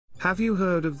Have you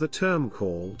heard of the term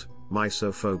called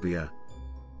mysophobia?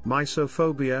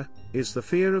 Mysophobia is the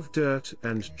fear of dirt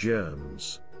and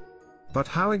germs. But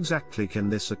how exactly can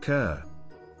this occur?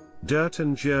 Dirt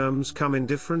and germs come in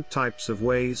different types of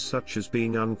ways, such as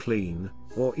being unclean,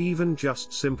 or even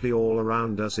just simply all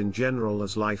around us in general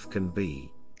as life can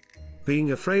be.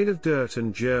 Being afraid of dirt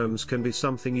and germs can be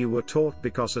something you were taught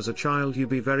because as a child you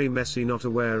be very messy, not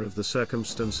aware of the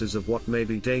circumstances of what may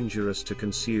be dangerous to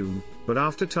consume, but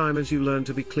after time as you learn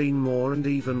to be clean more and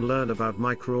even learn about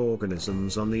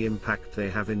microorganisms on the impact they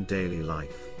have in daily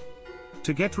life.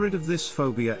 To get rid of this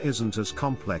phobia isn't as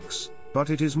complex, but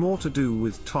it is more to do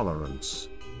with tolerance.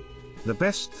 The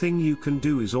best thing you can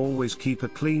do is always keep a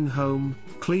clean home,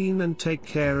 clean and take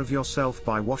care of yourself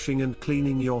by washing and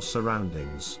cleaning your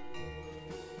surroundings.